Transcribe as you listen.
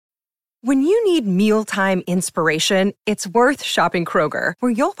When you need mealtime inspiration, it's worth shopping Kroger,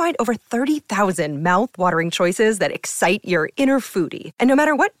 where you'll find over 30,000 mouth-watering choices that excite your inner foodie. And no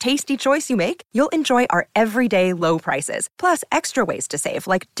matter what tasty choice you make, you'll enjoy our everyday low prices, plus extra ways to save,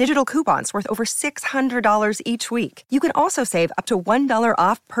 like digital coupons worth over $600 each week. You can also save up to $1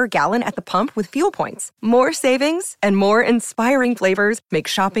 off per gallon at the pump with fuel points. More savings and more inspiring flavors make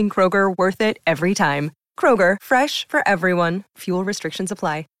shopping Kroger worth it every time. Kroger, fresh for everyone. Fuel restrictions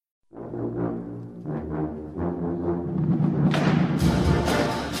apply.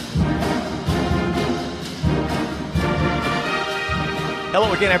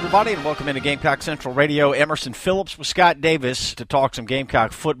 Hello again, everybody, and welcome into Gamecock Central Radio. Emerson Phillips with Scott Davis to talk some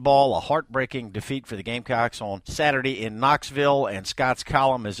Gamecock football. A heartbreaking defeat for the Gamecocks on Saturday in Knoxville, and Scott's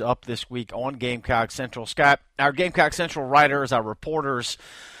column is up this week on Gamecock Central. Scott, our Gamecock Central writers, our reporters,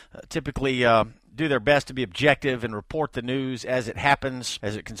 typically do their best to be objective and report the news as it happens,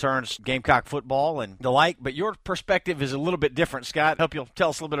 as it concerns Gamecock football and the like. But your perspective is a little bit different, Scott. Hope you'll tell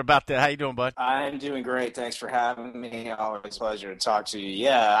us a little bit about that. How you doing, bud? I'm doing great. Thanks for having me. Always a pleasure to talk to you.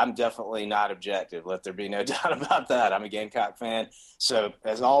 Yeah, I'm definitely not objective. Let there be no doubt about that. I'm a Gamecock fan. So,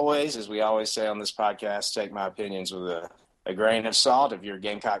 as always, as we always say on this podcast, take my opinions with a grain of salt. If you're a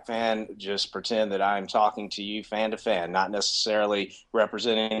Gamecock fan, just pretend that I'm talking to you fan to fan, not necessarily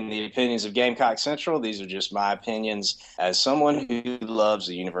representing the opinions of Gamecock Central. These are just my opinions as someone who loves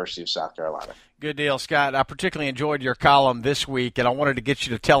the University of South Carolina. Good deal, Scott. I particularly enjoyed your column this week, and I wanted to get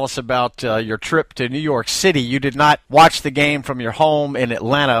you to tell us about your trip to New York City. You did not watch the game from your home in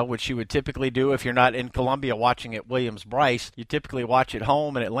Atlanta, which you would typically do if you're not in Columbia watching at Williams-Brice. You typically watch at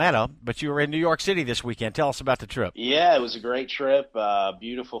home in Atlanta, but you were in New York City this weekend. Tell us about the trip. Yeah, it was a great trip.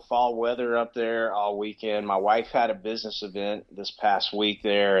 Beautiful fall weather up there all weekend. My wife had a business event this past week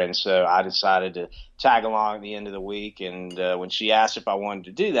there, and so I decided to tag along at the end of the week. And when she asked if I wanted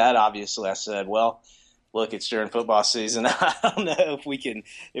to do that, obviously I said, well, look, it's during football season. I don't know if we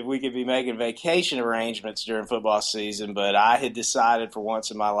could be making vacation arrangements during football season, but I had decided for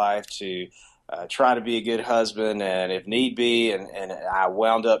once in my life to try to be a good husband, and if need be, and I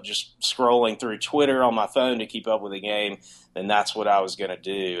wound up just scrolling through Twitter on my phone to keep up with the game, then that's what I was going to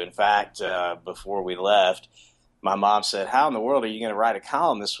do. In fact, before we left, my mom said, how in the world are you going to write a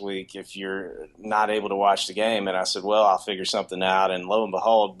column this week if you're not able to watch the game? And I said, well, I'll figure something out. And lo and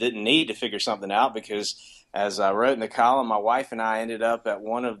behold, didn't need to figure something out because, as I wrote in the column, my wife and I ended up at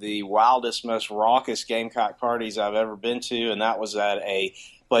one of the wildest, most raucous Gamecock parties I've ever been to, and that was at a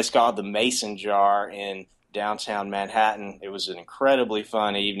place called the Mason Jar in downtown Manhattan. It was an incredibly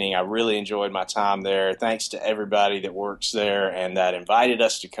fun evening. I really enjoyed my time there. Thanks to everybody that works there and that invited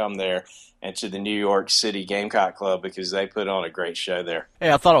us to come there, and to the New York City Gamecock Club, because they put on a great show there.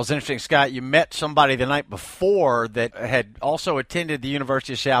 Hey, I thought it was interesting, Scott. You met somebody the night before that had also attended the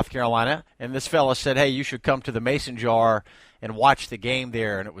University of South Carolina, and this fella said, hey, you should come to the Mason Jar and watch the game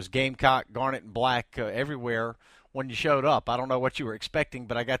there. And it was Gamecock, garnet, and black everywhere when you showed up. I don't know what you were expecting,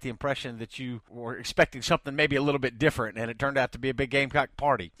 but I got the impression that you were expecting something maybe a little bit different, and it turned out to be a big Gamecock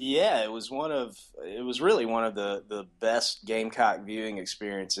party. Yeah, it was really one of the best Gamecock viewing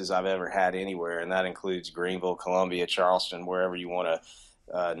experiences I've ever had anywhere, and that includes Greenville, Columbia, Charleston, wherever you want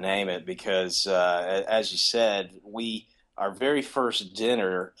to name it, because as you said, our very first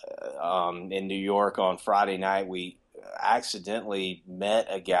dinner in New York on Friday night, we accidentally met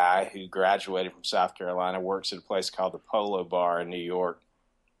a guy who graduated from South Carolina, works at a place called the Polo Bar in New York,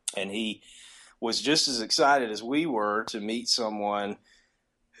 and he was just as excited as we were to meet someone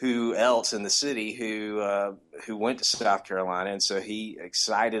who else in the city who went to South Carolina, and so he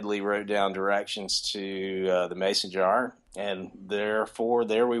excitedly wrote down directions to the Mason Jar, and therefore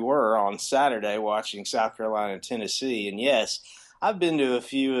there we were on Saturday watching South Carolina and Tennessee. And yes, I've been to a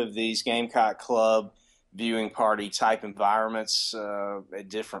few of these Gamecock Club viewing party type environments at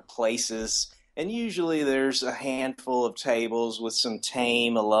different places, and usually there's a handful of tables with some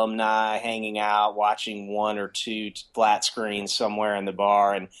tame alumni hanging out, watching one or two flat screens somewhere in the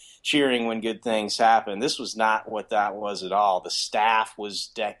bar and cheering when good things happen. This was not what that was at all. The staff was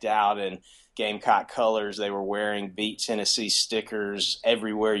decked out in Gamecock colors. They were wearing Beat Tennessee stickers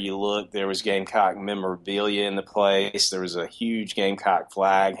everywhere you looked. There was Gamecock memorabilia in the place. There was a huge Gamecock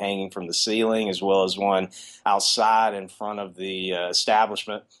flag hanging from the ceiling, as well as one outside in front of the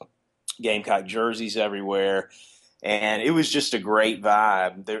establishment. Gamecock jerseys everywhere. And it was just a great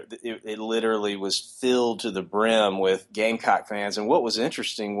vibe. It literally was filled to the brim with Gamecock fans. And what was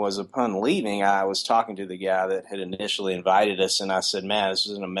interesting was upon leaving, I was talking to the guy that had initially invited us, and I said, man, this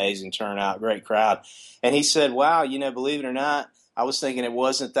is an amazing turnout, great crowd. And he said, wow, believe it or not, I was thinking it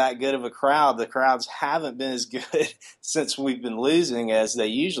wasn't that good of a crowd. The crowds haven't been as good since we've been losing as they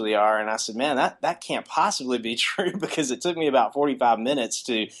usually are. And I said, man, that can't possibly be true, because it took me about 45 minutes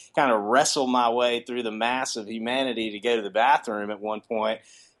to kind of wrestle my way through the mass of humanity to go to the bathroom at one point.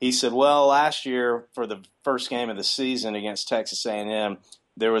 He said, well, last year for the first game of the season against Texas A&M,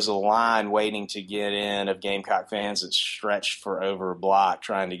 there was a line waiting to get in of Gamecock fans that stretched for over a block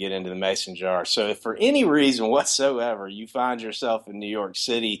trying to get into the Mason Jar. So if for any reason whatsoever you find yourself in New York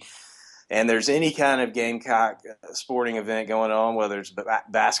City and there's any kind of Gamecock sporting event going on, whether it's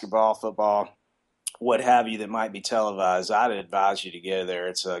basketball, football, what have you, that might be televised, I'd advise you to go there.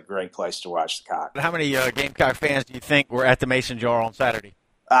 It's a great place to watch the Cock. How many Gamecock fans do you think were at the Mason Jar on Saturday?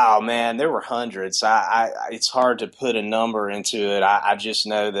 Oh, man, there were hundreds. It's hard to put a number into it. I just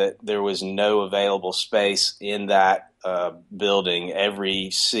know that there was no available space in that building. Every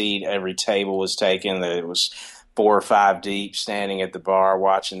seat, every table was taken. It was 4 or 5 deep standing at the bar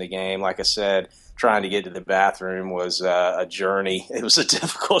watching the game. Like I said, trying to get to the bathroom was a journey. It was a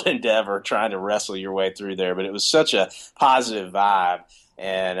difficult endeavor trying to wrestle your way through there, but it was such a positive vibe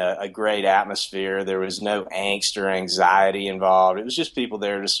and a great atmosphere. There was no angst or anxiety involved. It was just people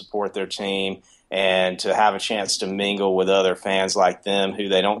there to support their team and to have a chance to mingle with other fans like them who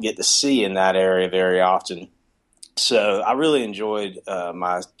they don't get to see in that area very often. So I really enjoyed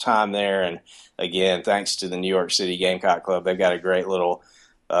my time there. And, again, thanks to the New York City Gamecock Club. They've got a great little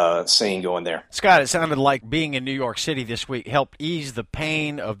scene going there. Scott, it sounded like being in New York City this week helped ease the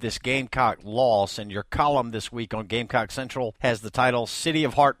pain of this Gamecock loss, and your column this week on Gamecock Central has the title City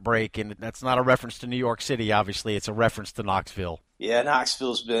of Heartbreak, and that's not a reference to New York City, obviously. It's a reference to Knoxville. Yeah,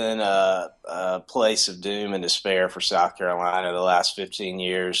 Knoxville's been a place of doom and despair for South Carolina the last 15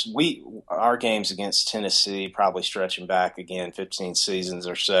 years. Our games against Tennessee, probably stretching back again 15 seasons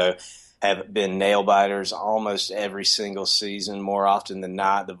or so, have been nail-biters almost every single season. More often than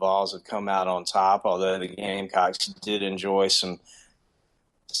not, the Vols have come out on top, although the Gamecocks did enjoy some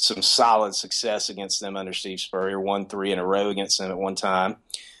solid success against them under Steve Spurrier, won 3 in a row against them at one time.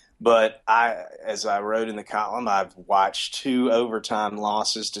 But as I wrote in the column, I've watched 2 overtime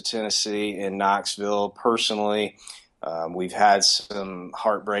losses to Tennessee in Knoxville personally. We've had some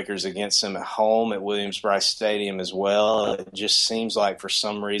heartbreakers against them at home at Williams-Brice Stadium as well. It just seems like for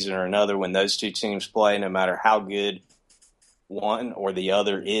some reason or another, when those 2 teams play, no matter how good one or the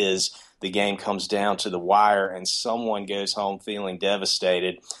other is, the game comes down to the wire and someone goes home feeling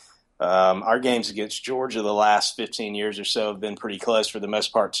devastated. Our games against Georgia the last 15 years or so have been pretty close for the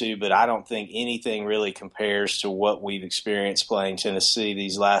most part too, but I don't think anything really compares to what we've experienced playing Tennessee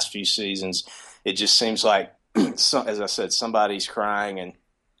these last few seasons. It just seems like, as I said, somebody's crying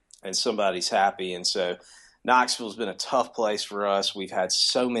and somebody's happy. And so Knoxville's been a tough place for us. We've had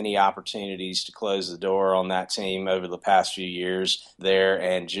so many opportunities to close the door on that team over the past few years there.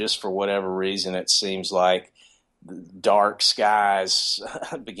 And just for whatever reason, it seems like dark skies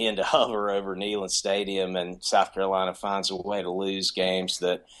begin to hover over Neyland Stadium, and South Carolina finds a way to lose games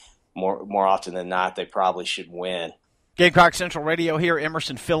that more often than not they probably should win. Gamecock Central Radio here,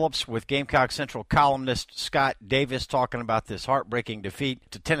 Emerson Phillips with Gamecock Central columnist Scott Davis talking about this heartbreaking defeat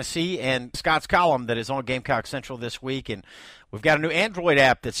to Tennessee and Scott's column that is on Gamecock Central this week. And we've got a new Android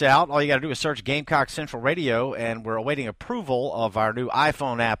app that's out. All you got to do is search Gamecock Central Radio, and we're awaiting approval of our new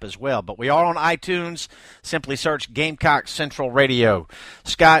iPhone app as well. But we are on iTunes. Simply search Gamecock Central Radio.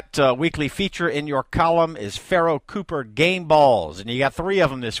 Scott, weekly feature in your column is Pharoh Cooper game balls, and you got 3 of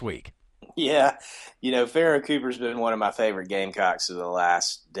them this week. Yeah, Pharoh Cooper's been one of my favorite Gamecocks of the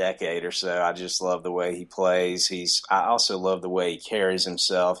last decade or so. I just love the way he plays. I also love the way he carries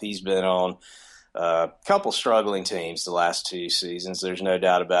himself. He's been on a couple struggling teams the last 2 seasons. There's no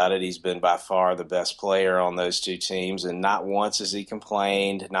doubt about it. He's been by far the best player on those 2 teams, and not once has he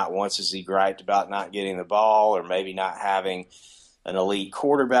complained. Not once has he griped about not getting the ball or maybe not having an elite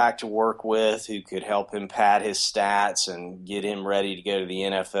quarterback to work with who could help him pad his stats and get him ready to go to the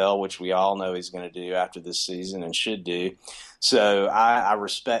NFL, which we all know he's going to do after this season and should do. So I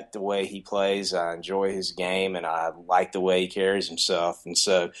respect the way he plays. I enjoy his game, and I like the way he carries himself. And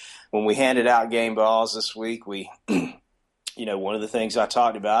so when we handed out game balls this week, one of the things I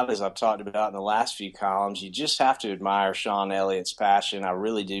talked about, as I've talked about in the last few columns, you just have to admire Sean Elliott's passion. I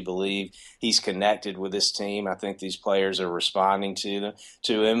really do believe he's connected with this team. I think these players are responding to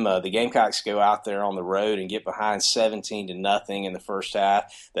him. The Gamecocks go out there on the road and get behind 17-0 in the first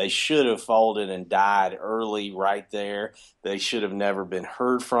half. They should have folded and died early right there. They should have never been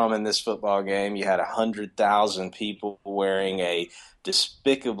heard from in this football game. You had 100,000 people wearing a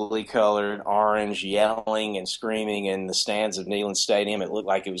despicably colored orange, yelling and screaming in the stands of Neyland Stadium. It looked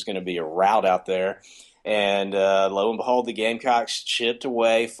like it was going to be a rout out there. And lo and behold, the Gamecocks chipped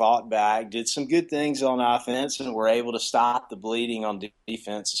away, fought back, did some good things on offense, and were able to stop the bleeding on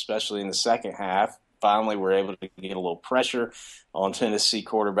defense, especially in the second half. Finally, we're able to get a little pressure on Tennessee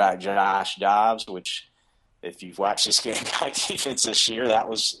quarterback Josh Dobbs, which, if you've watched this Gamecock defense this year, that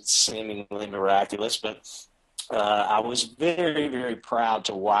was seemingly miraculous. But I was very, very proud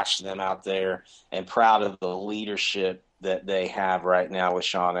to watch them out there and proud of the leadership that they have right now with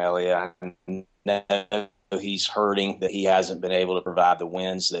Sean Elliott. I know he's hurting that he hasn't been able to provide the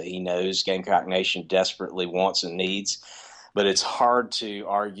wins that he knows Gamecock Nation desperately wants and needs. But it's hard to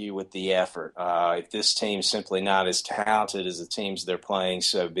argue with the effort. If this team's simply not as talented as the teams they're playing,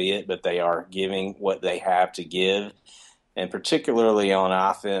 so be it. But they are giving what they have to give. And particularly on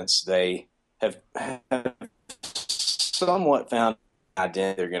offense, they have somewhat found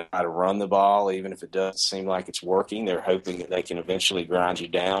identity. They're going to try to run the ball, even if it doesn't seem like it's working. They're hoping that they can eventually grind you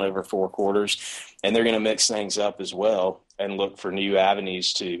down over 4 quarters. And they're going to mix things up as well and look for new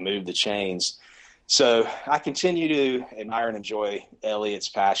avenues to move the chains. So I continue to admire and enjoy Elliott's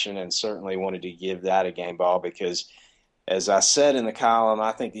passion, and certainly wanted to give that a game ball because, as I said in the column,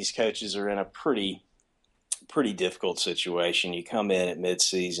 I think these coaches are in a pretty difficult situation. You come in at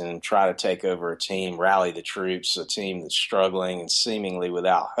midseason and try to take over a team, rally the troops, a team that's struggling and seemingly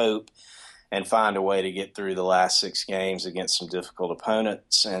without hope, and find a way to get through the last 6 games against some difficult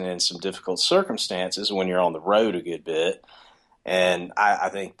opponents and in some difficult circumstances when you're on the road a good bit. And I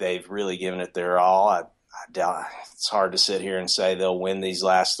think they've really given it their all. I doubt it's hard to sit here and say they'll win these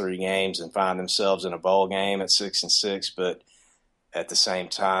last 3 games and find themselves in a bowl game at 6-6, but at the same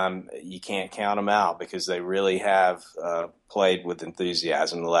time, you can't count them out because they really have played with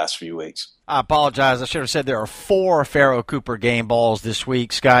enthusiasm the last few weeks. I apologize. I should have said there are 4 Pharaoh Cooper game balls this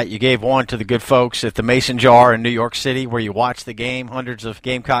week. Scott, you gave one to the good folks at the Mason Jar in New York City where you watched the game. Hundreds of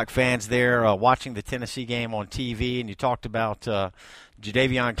Gamecock fans there watching the Tennessee game on TV, and you talked about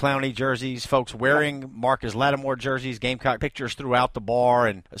Jadeveon Clowney jerseys, folks wearing Marcus Lattimore jerseys, Gamecock pictures throughout the bar,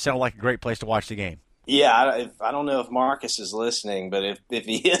 and it sounded like a great place to watch the game. Yeah, I don't know if Marcus is listening, but if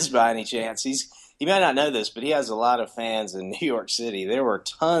he is by any chance, he may not know this, but he has a lot of fans in New York City. There were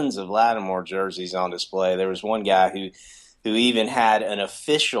tons of Lattimore jerseys on display. There was one guy who even had an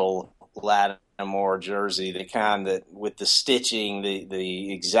official Lattimore jersey, the kind that with the stitching,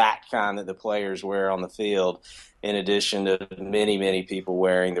 the exact kind that the players wear on the field, in addition to many, many people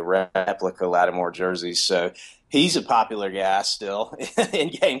wearing the replica Lattimore jerseys. So he's a popular guy still in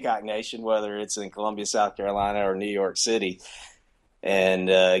Gamecock Nation, whether it's in Columbia, South Carolina, or New York City. And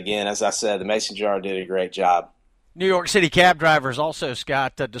again, as I said, the Mason Jar did a great job. New York City cab drivers also,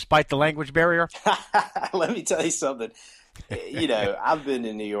 Scott, despite the language barrier? Let me tell you something. You know, I've been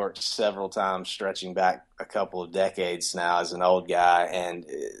to New York several times, stretching back a couple of decades now as an old guy, and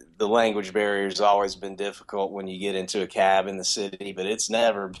the language barrier has always been difficult when you get into a cab in the city, but it's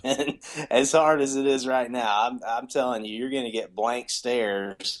never been as hard as it is right now. I'm telling you, you're going to get blank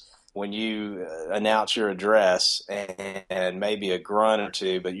stares when you announce your address and maybe a grunt or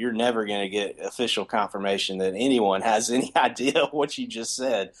two, but you're never going to get official confirmation that anyone has any idea what you just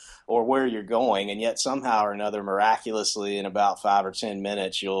said or where you're going. And yet somehow or another, miraculously, in about 5 or 10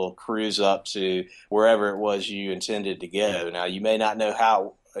 minutes, you'll cruise up to wherever it was you intended to go. Now, you may not know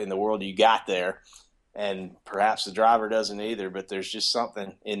how in the world you got there, and perhaps the driver doesn't either, but there's just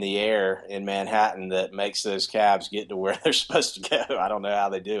something in the air in Manhattan that makes those cabs get to where they're supposed to go. I don't know how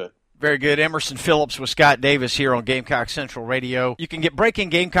they do it. Very good. Emerson Phillips with Scott Davis here on Gamecock Central Radio. You can get breaking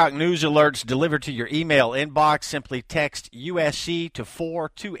Gamecock news alerts delivered to your email inbox. Simply text USC to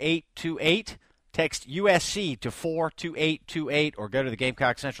 42828. Text USC to 42828 or go to the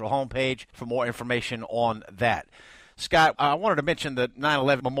Gamecock Central homepage for more information on that. Scott, I wanted to mention the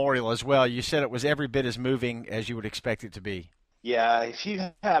 9/11 memorial as well. You said it was every bit as moving as you would expect it to be. Yeah, if you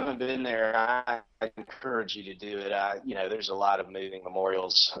haven't been there, I encourage you to do it. There's a lot of moving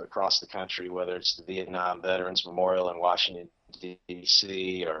memorials across the country, whether it's the Vietnam Veterans Memorial in Washington,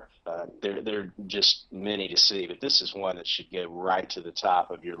 D.C., or there are just many to see. But this is one that should go right to the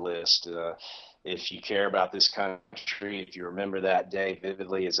top of your list. If you care about this country, if you remember that day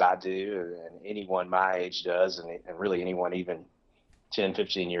vividly as I do, and anyone my age does, and really anyone even 10,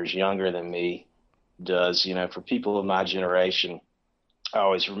 15 years younger than me does, for people of my generation, I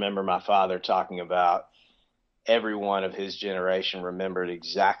always remember my father talking about everyone of his generation remembered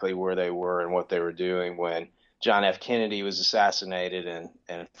exactly where they were and what they were doing when John F. Kennedy was assassinated.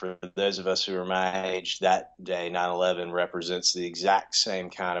 And for those of us who are my age, that day, 9/11, represents the exact same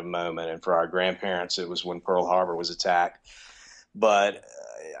kind of moment. And for our grandparents, it was when Pearl Harbor was attacked. But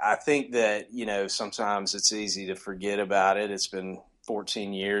I think that, sometimes it's easy to forget about it. It's been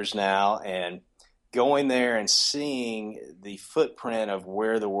 14 years now, and going there and seeing the footprint of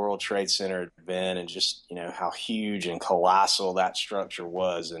where the World Trade Center had been, and just, how huge and colossal that structure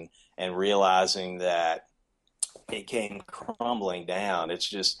was, and realizing that it came crumbling down. It's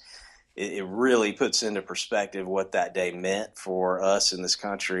just, it really puts into perspective what that day meant for us in this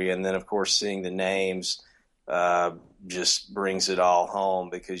country. And then, of course, seeing the names just brings it all home,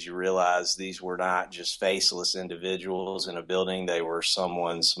 because you realize these were not just faceless individuals in a building. They were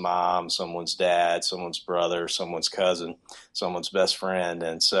someone's mom, someone's dad, someone's brother, someone's cousin, someone's best friend.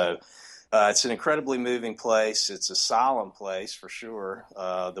 And so it's an incredibly moving place. It's a solemn place for sure.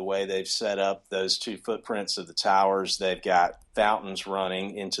 The way they've set up those two footprints of the towers, they've got fountains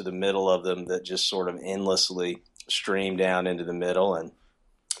running into the middle of them that just sort of endlessly stream down into the middle. And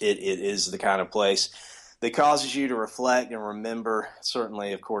it is the kind of place that causes you to reflect and remember,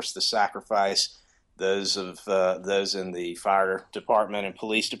 certainly, of course, the sacrifice those in the fire department and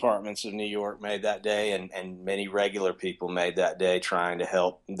police departments of New York made that day, and many regular people made that day trying to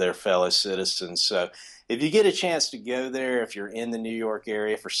help their fellow citizens. So if you get a chance to go there, if you're in the New York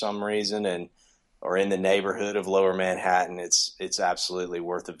area for some reason or in the neighborhood of Lower Manhattan, it's absolutely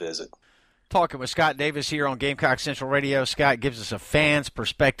worth a visit. Talking with Scott Davis here on Gamecock Central Radio. Scott gives us a fan's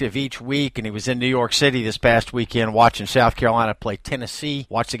perspective each week, and he was in New York City this past weekend watching South Carolina play Tennessee.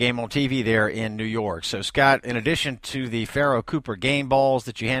 Watched the game on TV there in New York. So, Scott, in addition to the Pharaoh Cooper game balls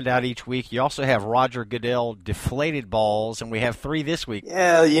that you hand out each week, you also have Roger Goodell deflated balls, and we have 3 this week.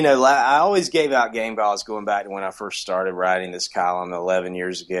 Yeah, I always gave out game balls going back to when I first started writing this column 11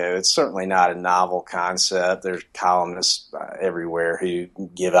 years ago. It's certainly not a novel concept. There's columnists everywhere who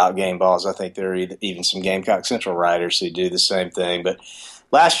give out game balls. I think there are even some Gamecock Central writers who do the same thing. But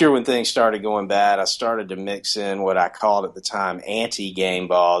last year when things started going bad, I started to mix in what I called at the time anti-game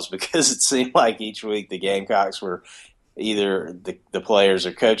balls, because it seemed like each week the Gamecocks were either the players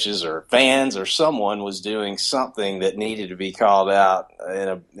or coaches or fans or someone was doing something that needed to be called out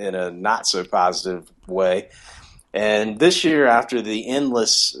in a not so positive way. And this year, after the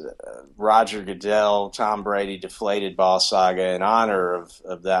endless Roger Goodell, Tom Brady deflated ball saga, in honor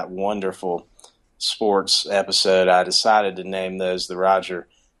of that wonderful sports episode, I decided to name those the Roger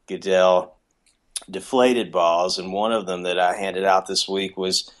Goodell deflated balls. And one of them that I handed out this week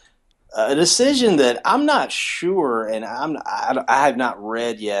was a decision that I'm not sure, and I have not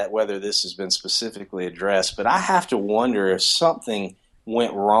read yet whether this has been specifically addressed, but I have to wonder if something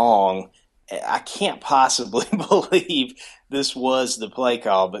went wrong. I can't possibly believe this was the play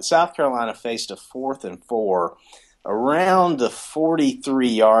call, but South Carolina faced a 4th and 4 around the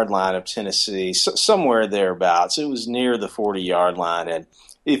 43-yard line of Tennessee, somewhere thereabouts. It was near the 40-yard line. And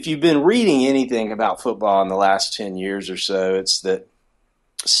if you've been reading anything about football in the last 10 years or so, it's that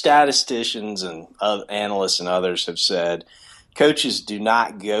statisticians and analysts and others have said coaches do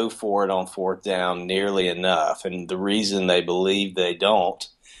not go for it on 4th down nearly enough. And the reason they believe they don't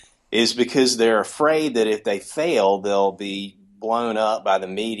is because they're afraid that if they fail, they'll be blown up by the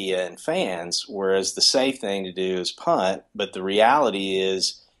media and fans, whereas the safe thing to do is punt. But the reality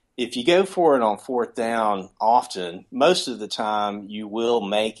is, if you go for it on 4th down often, most of the time you will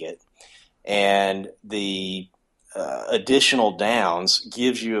make it. And the additional downs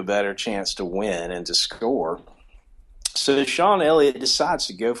gives you a better chance to win and to score. So Sean Elliott decides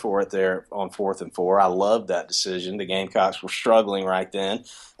to go for it there on 4th and 4. I loved that decision. The Gamecocks were struggling right then.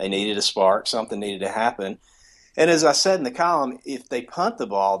 They needed a spark. Something needed to happen. And as I said in the column, if they punt the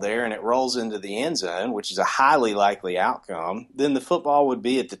ball there and it rolls into the end zone, which is a highly likely outcome, then the football would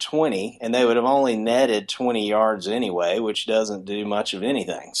be at the 20, and they would have only netted 20 yards anyway, which doesn't do much of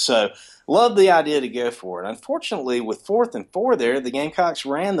anything. So love the idea to go for it. Unfortunately, with 4th and 4 there, the Gamecocks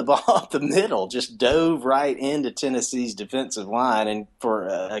ran the ball up the middle, just dove right into Tennessee's defensive line, and for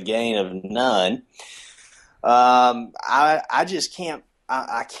a gain of none. I just can't.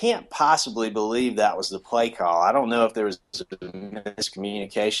 I can't possibly believe that was the play call. I don't know if there was a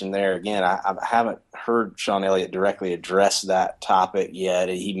miscommunication there. Again, I haven't heard Sean Elliott directly address that topic yet.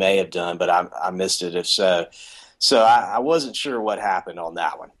 He may have done, but I missed it if so. So I wasn't sure what happened on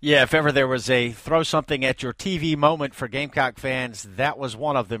that one. Yeah, if ever there was a throw something at your TV moment for Gamecock fans, that was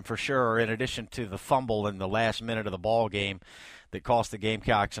one of them for sure, in addition to the fumble in the last minute of the ball game that cost the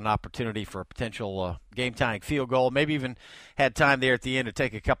Gamecocks an opportunity for a potential game-tying field goal. Maybe even had time there at the end to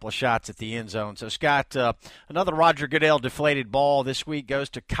take a couple of shots at the end zone. So, Scott, another Roger Goodell deflated ball this week goes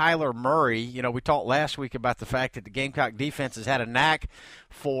to Kyler Murray. You know, we talked last week about the fact that the Gamecock defense has had a knack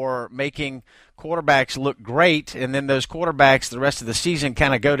for making quarterbacks look great, and then those quarterbacks the rest of the season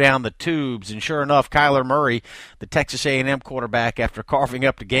kind of go down the tubes. And sure enough, Kyler Murray, the Texas A&M quarterback, after carving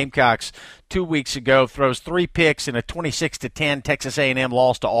up the Gamecocks 2 weeks ago, throws 3 picks and a 26-10 and Texas A&M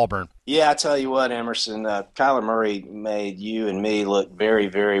lost to Auburn. Yeah, I tell you what, Emerson, Kyler Murray made you and me look very,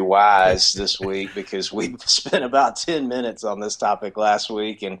 very wise this week because we spent about 10 minutes on this topic last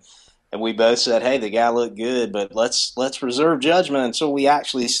week, and we both said, hey, the guy looked good, but let's reserve judgment until we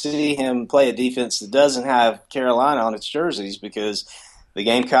actually see him play a defense that doesn't have Carolina on its jerseys, because the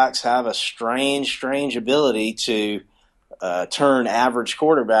Gamecocks have a strange ability to turn average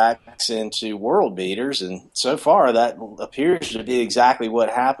quarterbacks into world beaters, and so far that appears to be exactly what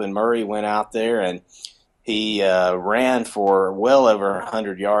happened. Murray went out there and he ran for well over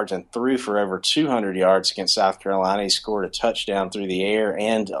 100 yards and threw for over 200 yards against South Carolina. He scored a touchdown through the air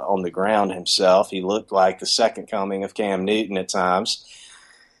and on the ground himself. He looked like the second coming of Cam Newton at times.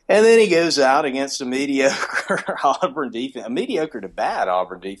 And then he goes out against a mediocre Auburn defense, a mediocre to bad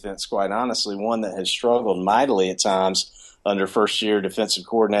Auburn defense, quite honestly, one that has struggled mightily at times under first-year defensive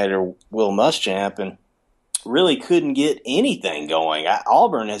coordinator Will Muschamp, and really couldn't get anything going.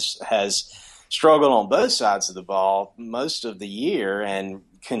 Auburn has struggled on both sides of the ball most of the year and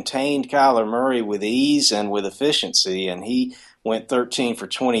contained Kyler Murray with ease and with efficiency, and he went 13 for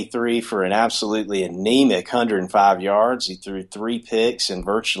 23 for an absolutely anemic 105 yards. He threw 3 picks and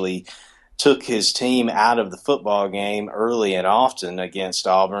virtually took his team out of the football game early and often against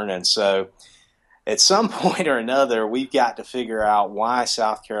Auburn. And so at some point or another, we've got to figure out why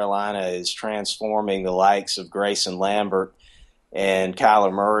South Carolina is transforming the likes of Grayson Lambert and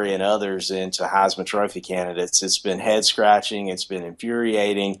Kyler Murray and others into Heisman Trophy candidates. It's been head-scratching. It's been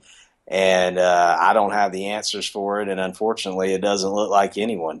infuriating. And I don't have the answers for it, and unfortunately it doesn't look like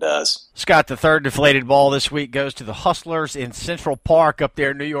anyone does. Scott, the third deflated ball this week goes to the Hustlers in Central Park up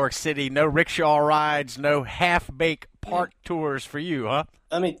there in New York City. No rickshaw rides, no half-baked park tours for you, huh?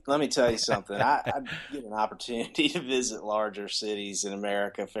 Let me tell you something. I get an opportunity to visit larger cities in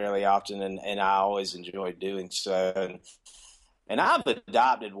America fairly often, and I always enjoy doing so. And I've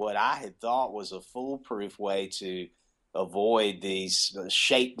adopted what I had thought was a foolproof way to avoid these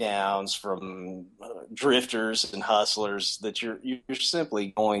shakedowns from drifters and hustlers that you're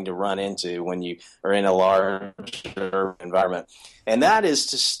simply going to run into when you are in a large urban environment. And that is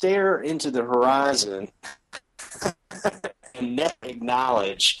to stare into the horizon and never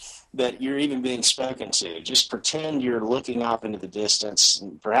acknowledge that you're even being spoken to. Just pretend you're looking off into the distance,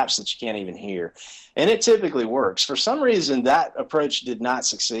 perhaps that you can't even hear. And it typically works. For some reason, that approach did not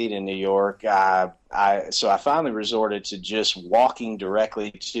succeed in New York. So I finally resorted to just walking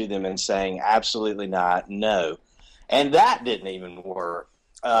directly to them and saying, absolutely not, no. And that didn't even work.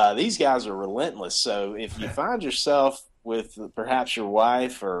 These guys are relentless. So if you find yourself with perhaps your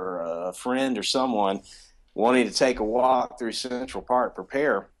wife or a friend or someone wanting to take a walk through Central Park,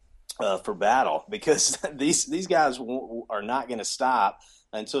 prepare for battle, because these guys are not going to stop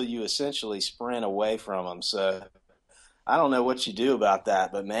until you essentially sprint away from them. So I don't know what you do about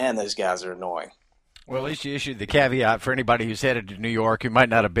that, but man, those guys are annoying. Well, at least you issued the caveat for anybody who's headed to New York who might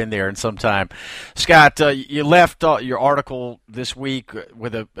not have been there in some time. Scott, you left your article this week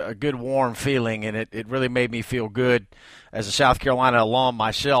with a good, warm feeling, and it really made me feel good as a South Carolina alum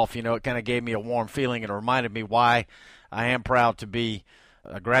myself. You know, it kind of gave me a warm feeling and reminded me why I am proud to be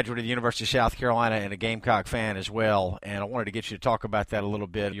a graduate of the University of South Carolina and a Gamecock fan as well. And I wanted to get you to talk about that a little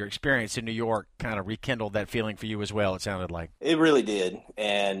bit. Your experience in New York kind of rekindled that feeling for you as well, it sounded like. It really did.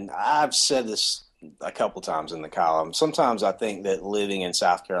 And I've said this a couple times in the column. Sometimes I think that living in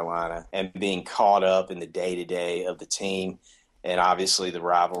South Carolina and being caught up in the day-to-day of the team and obviously the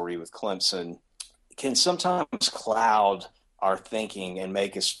rivalry with Clemson can sometimes cloud our thinking and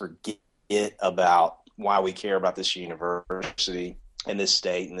make us forget about why we care about this university and this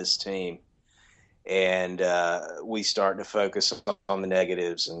state and this team. And we start to focus on the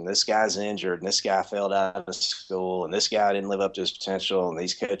negatives, and this guy's injured, and this guy failed out of school, and this guy didn't live up to his potential, and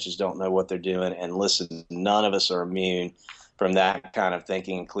these coaches don't know what they're doing. And listen, none of us are immune from that kind of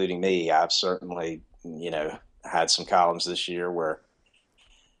thinking, including me. I've certainly, had some columns this year where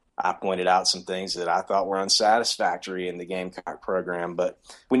I pointed out some things that I thought were unsatisfactory in the Gamecock program. But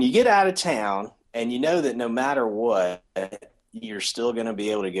when you get out of town and you know that no matter what, you're still going to be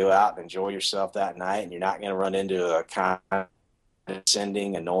able to go out and enjoy yourself that night, and you're not going to run into a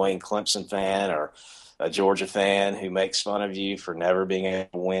condescending, annoying Clemson fan or a Georgia fan who makes fun of you for never being able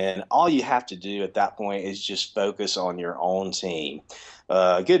to win. All you have to do at that point is just focus on your own team.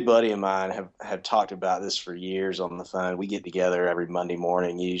 A good buddy of mine have talked about this for years on the phone. We get together every Monday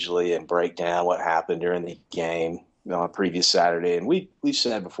morning usually and break down what happened during the game on a previous Saturday. And we've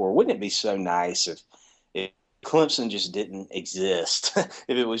said before, wouldn't it be so nice if Clemson just didn't exist, if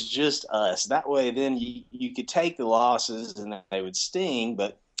it was just us? That way then you could take the losses and they would sting,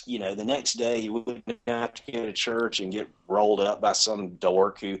 but the next day you wouldn't have to go to church and get rolled up by some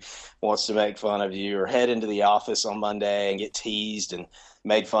dork who wants to make fun of you, or head into the office on Monday and get teased and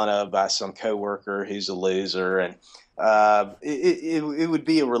made fun of by some coworker who's a loser. And it would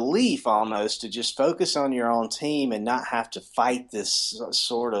be a relief almost to just focus on your own team and not have to fight this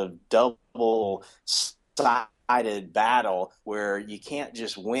sort of double-sided battle where you can't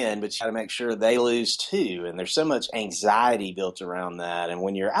just win, but you got to make sure they lose too. And there's so much anxiety built around that. And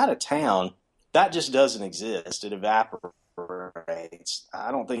when you're out of town, that just doesn't exist. It evaporates.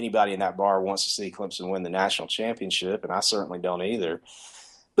 I don't think anybody in that bar wants to see Clemson win the national championship, and I certainly don't either.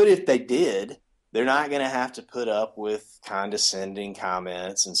 But if they did, they're not going to have to put up with condescending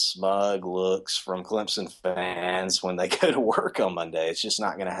comments and smug looks from Clemson fans when they go to work on Monday. It's just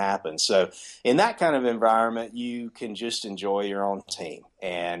not going to happen. So in that kind of environment, you can just enjoy your own team.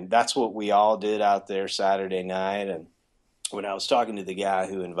 And that's what we all did out there Saturday night. And when I was talking to the guy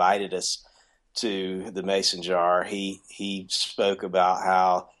who invited us to the Mason Jar, he spoke about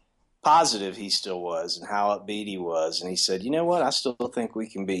how positive he still was and how upbeat he was. And he said, you know what, I still think we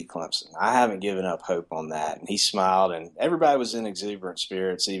can beat Clemson. I haven't given up hope on that. And he smiled, and everybody was in exuberant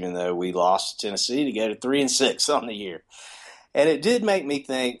spirits, even though we lost to Tennessee to go to 3-6 on the year. And it did make me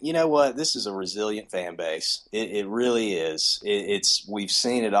think, you know what, this is a resilient fan base. It really is. We've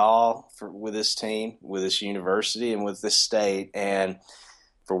seen it all with this team, with this university, and with this state. And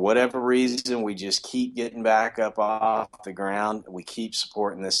for whatever reason, we just keep getting back up off the ground. We keep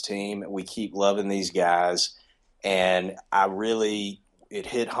supporting this team. We keep loving these guys. And it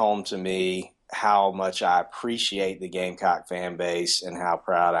hit home to me how much I appreciate the Gamecock fan base and how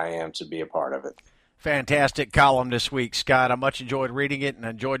proud I am to be a part of it. Fantastic column this week, Scott. I much enjoyed reading it and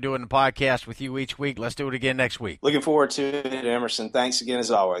enjoyed doing the podcast with you each week. Let's do it again next week. Looking forward to it, Emerson. Thanks again as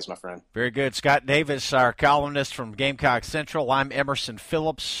always, my friend. Very good. Scott Davis, our columnist from Gamecock Central. I'm Emerson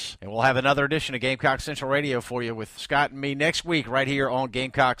Phillips, and we'll have another edition of Gamecock Central Radio for you with Scott and me next week right here on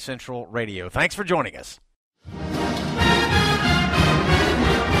Gamecock Central Radio. Thanks for joining us.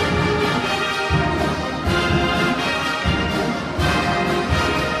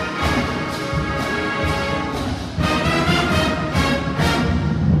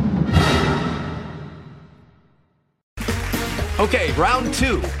 Okay, round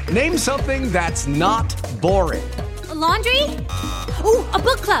two. Name something that's not boring. A laundry? Ooh, a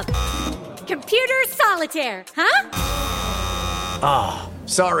book club. Computer solitaire, huh? Ah,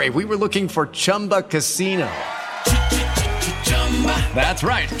 sorry, we were looking for Chumba Casino. That's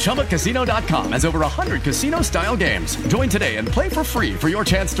right, ChumbaCasino.com has over 100 casino-style games. Join today and play for free for your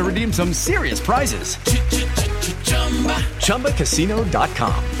chance to redeem some serious prizes.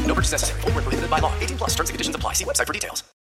 ChumbaCasino.com. No purchase necessary. Void where prohibited by law. 18+ terms and conditions apply. See website for details.